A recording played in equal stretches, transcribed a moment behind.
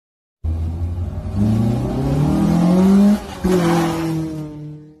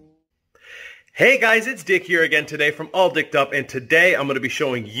Hey guys, it's Dick here again today from All Dicked Up, and today I'm going to be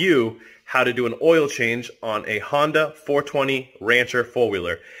showing you how to do an oil change on a Honda 420 Rancher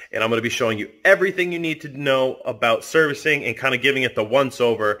four-wheeler. And I'm going to be showing you everything you need to know about servicing and kind of giving it the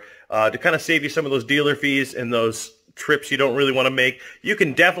once-over to kind of save you some of those dealer fees and those trips you don't really want to make. You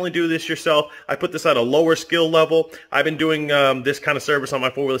can definitely do this yourself. I put this at a lower skill level. I've been doing this kind of service on my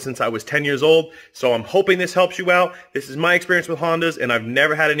four-wheeler since I was 10 years old, so I'm hoping this helps you out. This is my experience with Hondas, and I've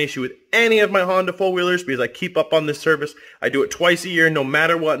never had an issue with any of my Honda four-wheelers because I keep up on this service. I do it twice a year, no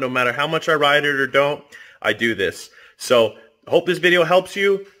matter what, no matter how much I ride it or don't, I do this. So I hope this video helps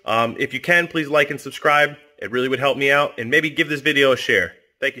you. If you can, please like and subscribe. It really would help me out, and maybe give this video a share.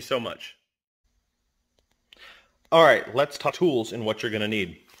 Thank you so much. Alright, let's talk tools and what you're going to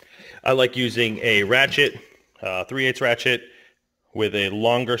need. I like using a ratchet, 3/8 ratchet with a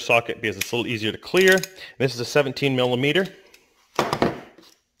longer socket because it's a little easier to clear. This is a 17 millimeter.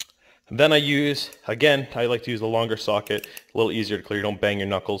 Then I like to use the longer socket, a little easier to clear, you don't bang your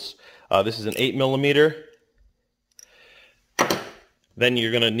knuckles. This is an 8 millimeter. Then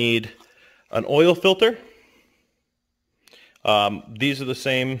you're going to need an oil filter. These are the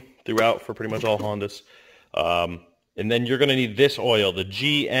same throughout for pretty much all Hondas. And then you're going to need this oil, the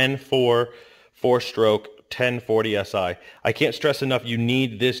GN4 4-stroke 1040 SI. I can't stress enough, you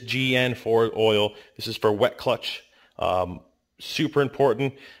need this GN4 oil. This is for wet clutch. Super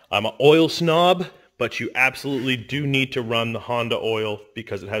important. I'm an oil snob, but you absolutely do need to run the Honda oil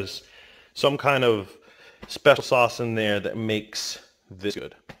because it has some kind of special sauce in there that makes this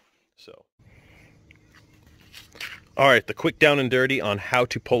good. Alright, the quick down and dirty on how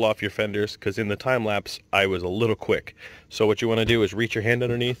to pull off your fenders, because in the time lapse I was a little quick. So what you want to do is reach your hand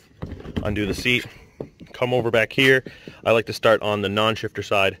underneath, undo the seat, come over back here. I like to start on the non-shifter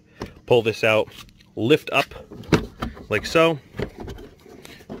side, pull this out, lift up like so,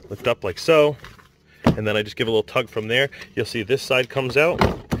 lift up like so, and then I just give a little tug from there. You'll see this side comes out.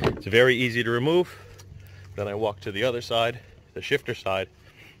 It's very easy to remove. Then I walk to the other side, the shifter side.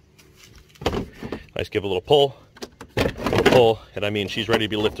 I just give a little pull, and I mean she's ready to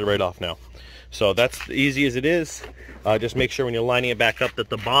be lifted right off now. So that's easy as it is. Just make sure when you're lining it back up that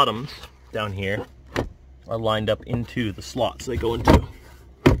the bottoms down here are lined up into the slots they go into.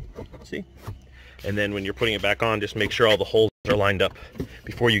 See? And then when you're putting it back on, just make sure all the holes are lined up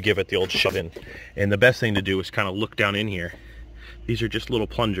before you give it the old shove in. And the best thing to do is kind of look down in here. These are just little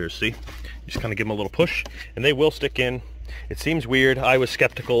plungers, see? Just kind of give them a little push and they will stick in. It seems weird. I was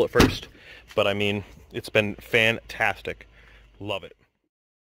skeptical at first, but I mean, it's been fantastic. Love it.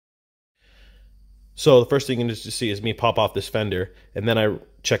 So the first thing you need to see is me pop off this fender, and then I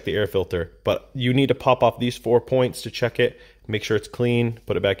check the air filter. But you need to pop off these 4 points to check it, make sure it's clean,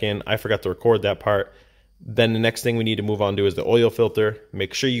 put it back in. I forgot to record that part. Then the next thing we need to move on to is the oil filter.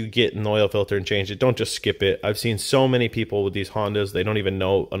 Make sure you get an oil filter and change it. Don't just skip it. I've seen so many people with these Hondas, they don't even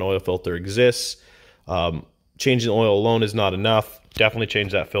know an oil filter exists. Changing the oil alone is not enough. Definitely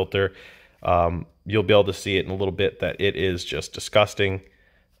change that filter. You'll be able to see it in a little bit that it is just disgusting.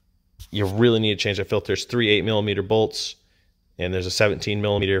 You really need to change the filters. 3 8mm bolts, and there's a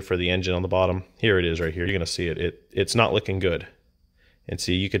 17mm for the engine on the bottom. Here it is right here. You're gonna see it. It's not looking good. And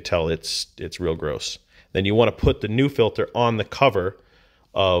see, you could tell it's real gross. Then you want to put the new filter on the cover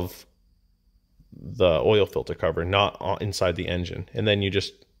of the oil filter cover, not inside the engine. And then you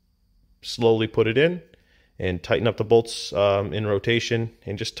just slowly put it in and tighten up the bolts in rotation,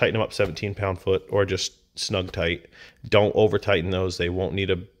 and just tighten them up 17 pound-foot or just snug tight. Don't over tighten those. They won't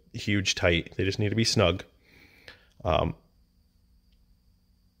need a huge tight. They just need to be snug. Then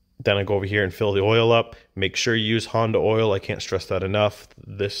I go over here and fill the oil up. Make sure you use Honda oil. I can't stress that enough.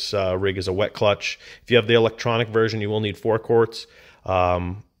 This rig is a wet clutch. If you have the electronic version, you will need 4 quarts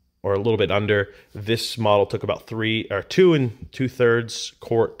or a little bit under. This model took about 2 2/3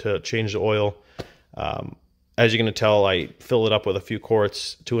 quart to change the oil. As you're going to tell, I fill it up with a few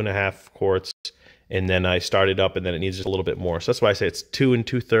quarts, 2.5 quarts, and then I start it up, and then it needs just a little bit more. So that's why I say it's 2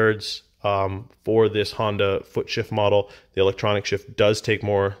 2/3 for this Honda foot shift model. The electronic shift does take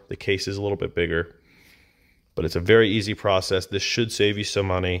more. The case is a little bit bigger, but it's a very easy process. This should save you some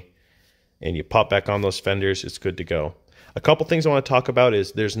money, and you pop back on those fenders, it's good to go. A couple things I want to talk about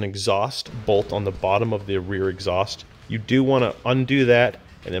is there's an exhaust bolt on the bottom of the rear exhaust. You do want to undo that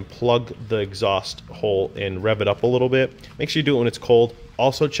and then plug the exhaust hole and rev it up a little bit. Make sure you do it when it's cold.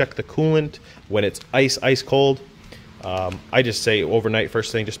 Also check the coolant when it's ice cold. I just say overnight,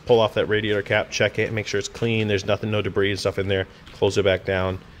 first thing, just pull off that radiator cap, check it, make sure it's clean, there's nothing, no debris and stuff in there. Close it back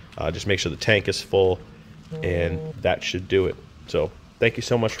down. Just make sure the tank is full, and that should do it. So thank you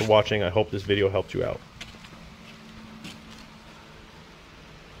so much for watching. I hope this video helped you out.